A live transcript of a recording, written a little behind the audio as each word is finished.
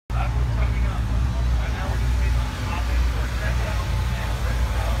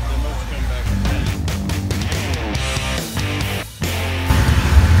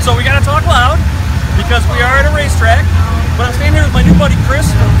So we gotta talk loud because we are at a racetrack. But I'm standing here with my new buddy Chris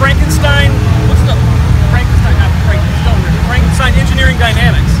from Frankenstein. What's the Frankenstein? Not Frankenstein. Frankenstein Engineering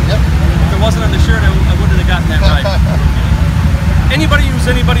Dynamics. Yep. If it wasn't on the shirt, I wouldn't have gotten that right. Anybody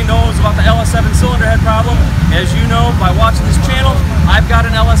knows about the LS7 cylinder head problem, as you know by watching this channel, I've got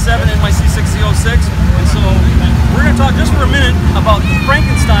an LS7 in my C6006, and so we're going to talk just for a minute about the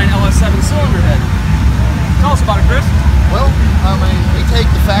Frankenstein LS7 cylinder head. Tell us about it, Chris. Well, I mean, we take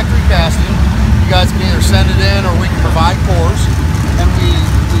the factory casting. You guys can either send it in or we can provide cores, and we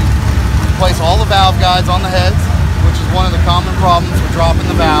replace all the valve guides on the heads, which is one of the common problems with dropping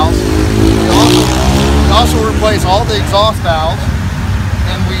the valves. We also replace all the exhaust valves,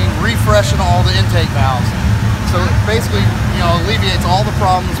 and we refreshen all the intake valves. So it basically, alleviates all the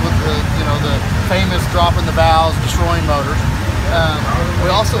problems with the, the famous dropping the valves, destroying motors.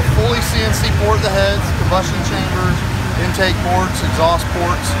 We also fully CNC port the heads, combustion chambers, intake ports, exhaust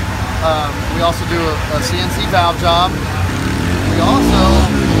ports. We also do a CNC valve job. We also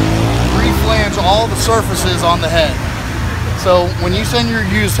reflange all the surfaces on the head. So when you send your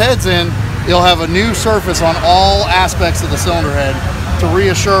used heads in, you'll have a new surface on all aspects of the cylinder head to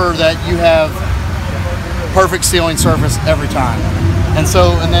reassure that you have perfect sealing surface every time. And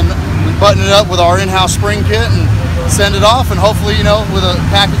then we button it up with our in-house spring kit and send it off, and hopefully, with a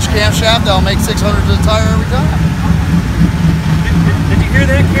package camshaft, that'll make 600 to the tire every time. Did you hear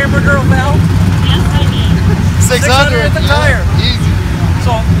that, camera girl, Val? Yes, I did. 600 at the tire. Easy.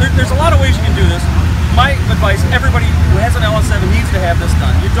 So there's a lot of ways you can do this. My advice, everybody who has an LS7 needs to have this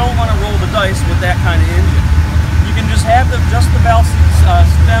done. You don't want to roll the dice with that kind of engine. You can just have the valve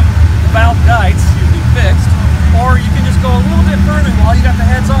stem, valve guides, fixed, or you can just go a little bit further while you got the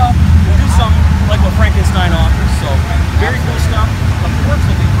heads off.